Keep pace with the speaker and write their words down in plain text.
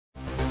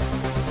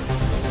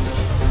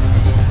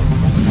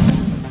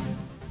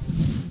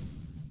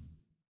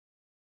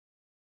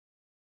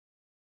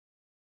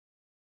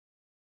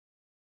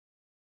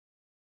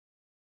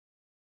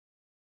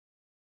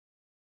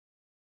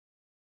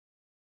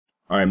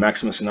All right,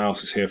 Maximus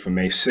Analysis here for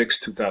May 6,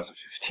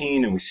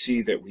 2015, and we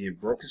see that we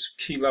have broken some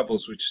key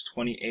levels, which is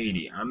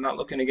 2080. I'm not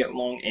looking to get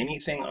long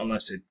anything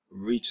unless it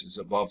reaches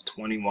above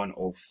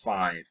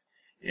 2105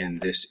 in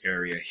this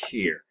area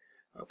here.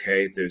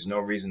 Okay, there's no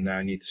reason that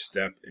I need to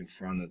step in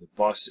front of the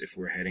bus if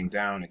we're heading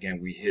down. Again,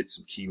 we hit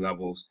some key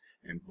levels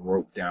and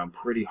broke down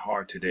pretty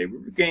hard today. We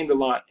regained a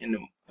lot in the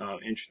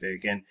intraday.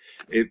 Again,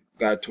 it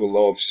got to a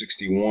low of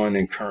 61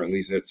 and currently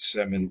is at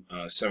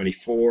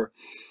 74.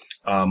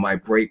 My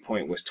break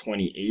point was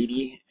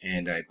 2080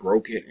 and I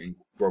broke it and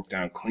broke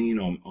down clean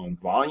on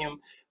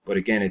volume, but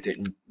again it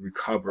didn't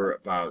recover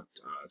about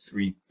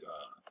three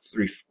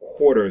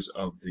quarters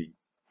of the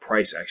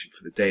price action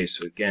for the day.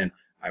 So again,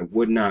 I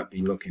would not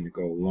be looking to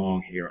go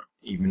long here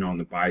even on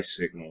the buy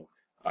signal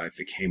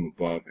if it came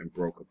above and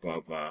broke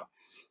above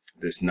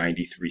this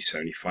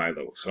 93.75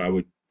 level. So I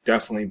would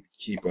definitely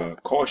keep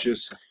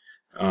cautious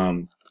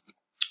from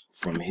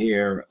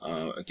here.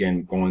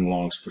 Again, going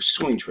longs for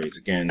swing trades.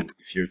 Again,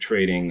 if you're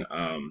trading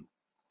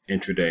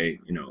intraday,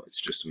 it's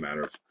just a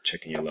matter of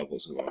checking your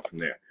levels and going from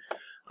there.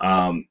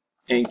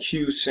 In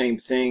Q, same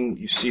thing.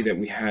 You see that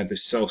we had the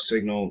sell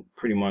signal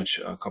pretty much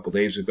a couple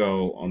days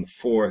ago on the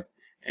 4th,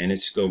 and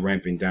it's still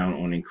ramping down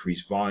on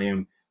increased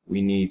volume.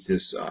 We need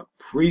this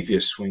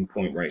previous swing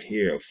point right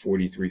here of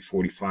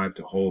 43.45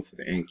 to hold for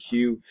the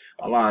NQ.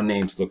 A lot of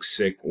names look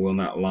sick, will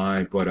not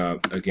lie, but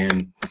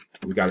again,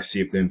 we got to see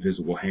if the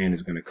invisible hand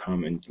is going to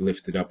come and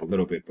lift it up a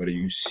little bit. But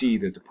you see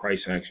that the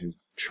price action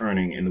is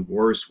churning in the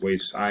worst way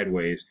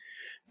sideways,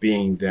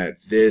 being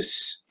that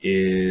this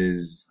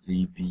is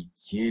the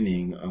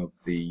beginning of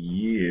the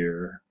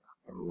year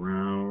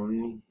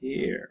around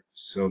here.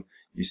 So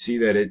you see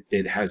that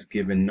it has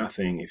given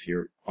nothing. If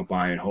you're a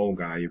buy and hold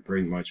guy, you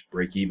pretty much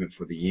break even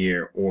for the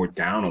year or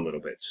down a little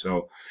bit.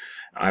 So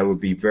I would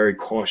be very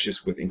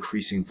cautious with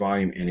increasing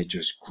volume and it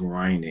just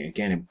grinding.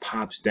 Again, it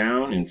pops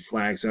down and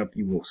flags up.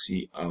 You will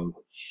see a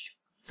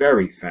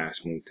very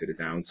fast move to the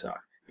downside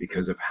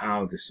because of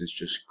how this is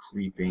just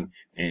creeping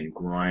and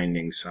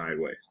grinding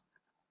sideways.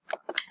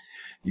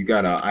 You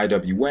got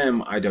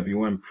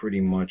IWM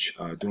pretty much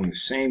doing the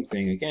same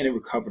thing. Again, it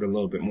recovered a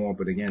little bit more,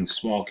 but again,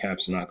 small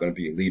caps are not going to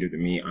be a leader to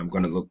me. I'm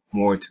going to look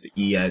more to the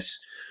ES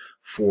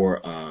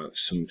for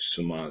some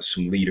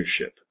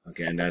leadership.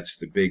 Again, that's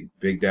the big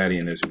daddy,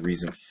 and there's a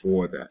reason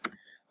for that.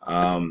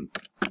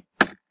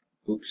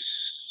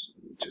 Oops,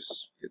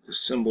 just get the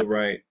symbol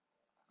right.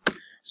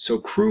 So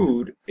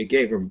crude, it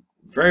gave a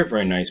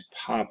very nice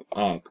pop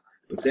up,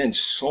 but then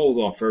sold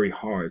off very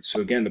hard.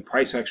 So again, the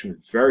price action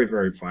was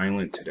very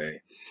violent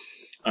today.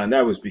 And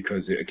that was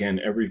because, again,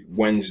 every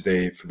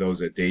Wednesday, for those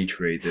that day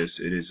trade this,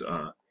 it is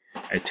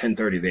at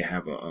 10:30 they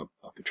have a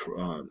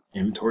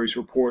inventories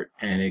report,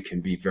 and it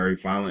can be very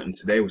violent. And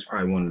today was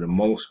probably one of the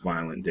most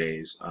violent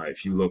days.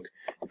 If you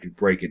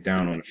break it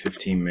down on a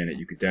 15-minute,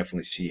 you could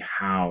definitely see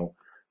how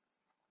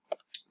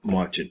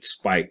much it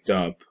spiked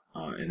up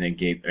and then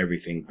gave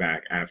everything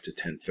back after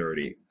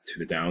 10:30 to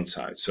the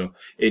downside. So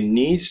it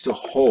needs to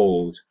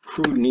hold,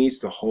 crude needs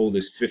to hold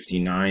this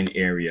 59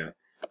 area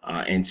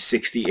and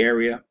 60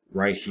 area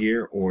right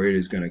here, or it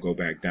is going to go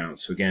back down.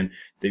 So again,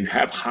 you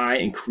have high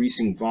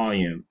increasing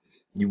volume.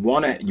 You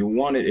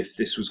wanted, if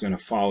this was going to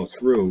follow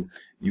through,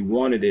 you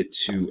wanted it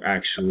to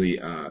actually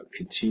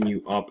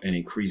continue up and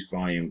increase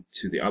volume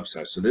to the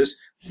upside. So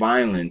this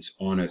violence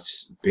on a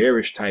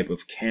bearish type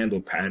of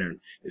candle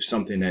pattern is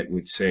something that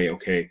would say,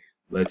 okay,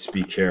 let's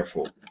be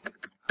careful.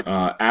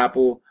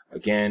 Apple,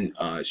 again,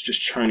 it's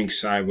just churning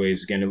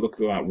sideways. Again, it looked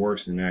a lot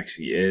worse than it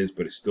actually is,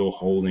 but it's still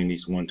holding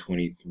these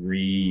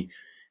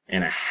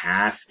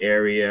 123.5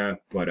 area,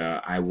 but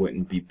I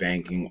wouldn't be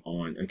banking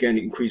on, again,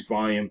 increased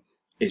volume.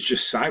 It's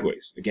just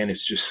sideways. Again,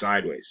 it's just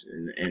sideways.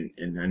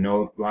 And I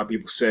know a lot of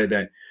people said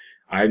that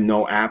I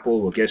know Apple.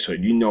 Well, guess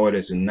what? You know it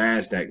as a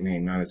NASDAQ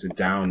name, not as a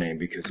Dow name,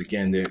 because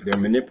again, they're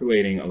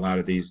manipulating a lot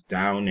of these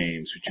Dow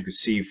names, which you can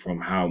see from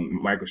how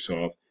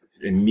Microsoft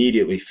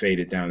immediately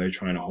faded down. They're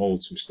trying to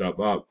hold some stuff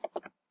up.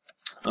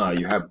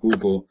 You have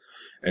Google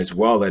as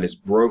well that is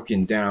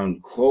broken down.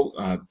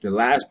 The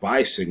last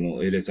buy signal,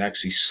 it has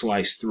actually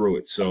sliced through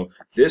it. So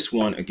this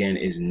one, again,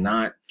 is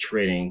not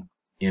trading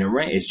in a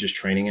range. It's just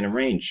trading in a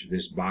range.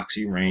 This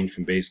boxy range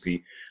from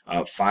basically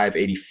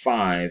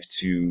 585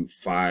 to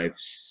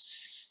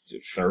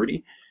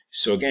 530.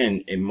 So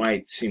again, it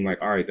might seem like,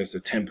 all right, that's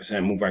a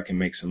 10% move. I can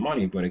make some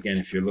money. But again,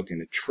 if you're looking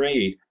to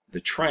trade the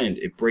trend,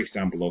 it breaks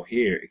down below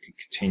here. It could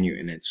continue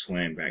and then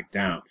slam back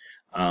down.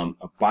 A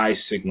buy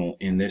signal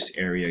in this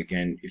area,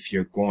 again, if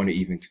you're going to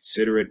even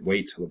consider it,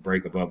 wait till it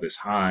break above this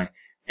high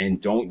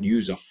and don't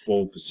use a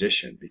full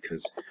position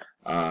because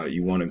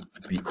you want to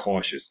be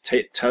cautious.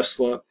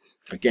 Tesla,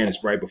 again,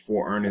 it's right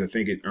before earnings. I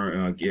think it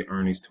get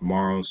earnings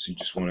tomorrow, so you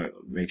just want to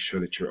make sure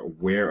that you're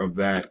aware of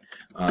that.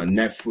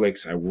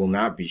 Netflix, I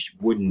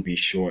wouldn't be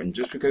short, and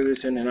just because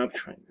it's in an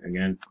uptrend,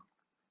 again,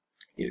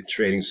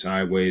 trading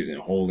sideways and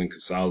holding,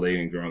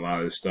 consolidating during a lot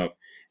of this stuff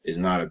is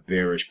not a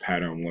bearish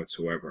pattern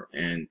whatsoever.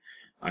 And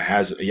it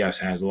has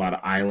a lot of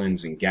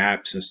islands and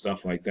gaps and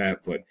stuff like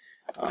that, but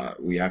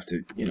we have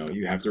to,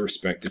 you have to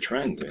respect the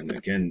trend. And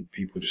again,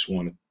 people just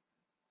want to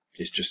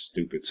it's just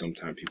stupid.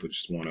 Sometimes people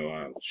just want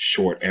to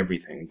short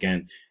everything.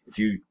 Again, if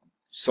you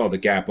saw the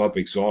gap up,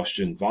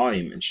 exhaustion,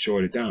 volume, and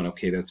short it down,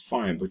 okay, that's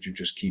fine, but you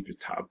just keep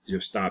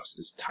your stops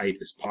as tight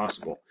as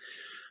possible.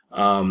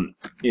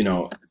 You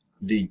know,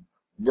 the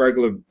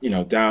regular,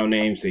 Dow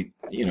names, they're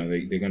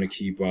going to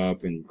keep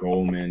up, and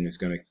Goldman is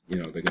going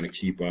to, they're going to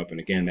keep up. And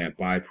again, that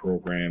buy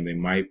program, they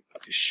might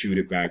shoot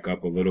it back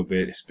up a little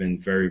bit. It's been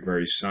very,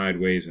 very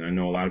sideways, and I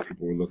know a lot of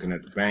people were looking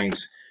at the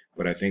banks,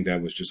 but I think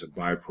that was just a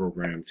buy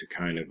program to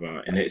kind of,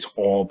 and it's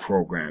all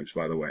programs,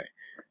 by the way.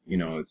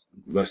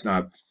 Let's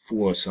not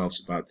fool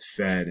ourselves about the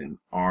Fed and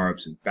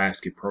ARBs and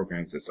basket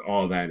programs. That's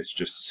all that. It's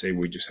just to say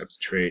we just have to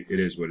trade. It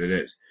is what it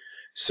is.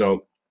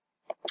 So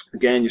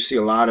again, you see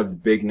a lot of the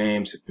big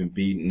names have been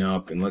beaten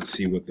up, and let's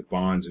see what the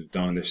bonds have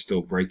done. They're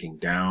still breaking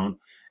down,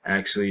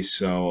 actually.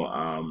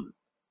 So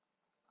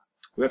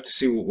we have to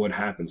see what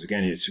happens.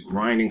 Again, it's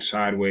grinding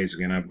sideways.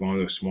 Again, I've gone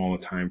to a smaller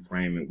time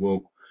frame. It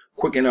will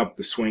quicken up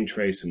the swing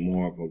trade to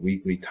more of a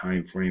weekly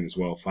time frame as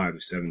well, 5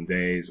 to 7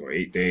 days or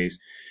 8 days,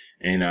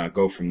 and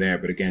go from there.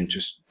 But again,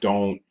 just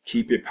don't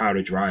keep your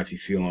powder dry if you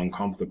feel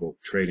uncomfortable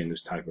trading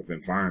this type of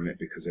environment,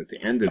 because at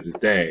the end of the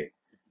day,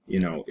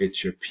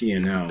 it's your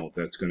P&L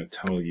that's going to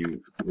tell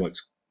you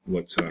what's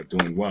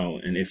doing well.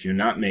 And if you're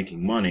not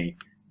making money,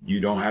 you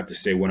don't have to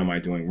say, what am I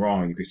doing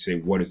wrong? You could say,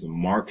 what is the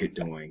market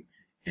doing?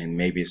 And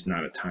maybe it's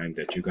not a time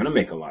that you're going to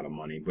make a lot of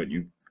money, but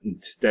you,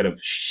 instead of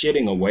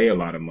shitting away a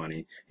lot of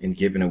money and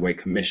giving away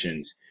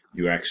commissions,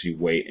 you actually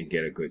wait and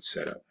get a good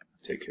setup.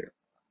 Take care.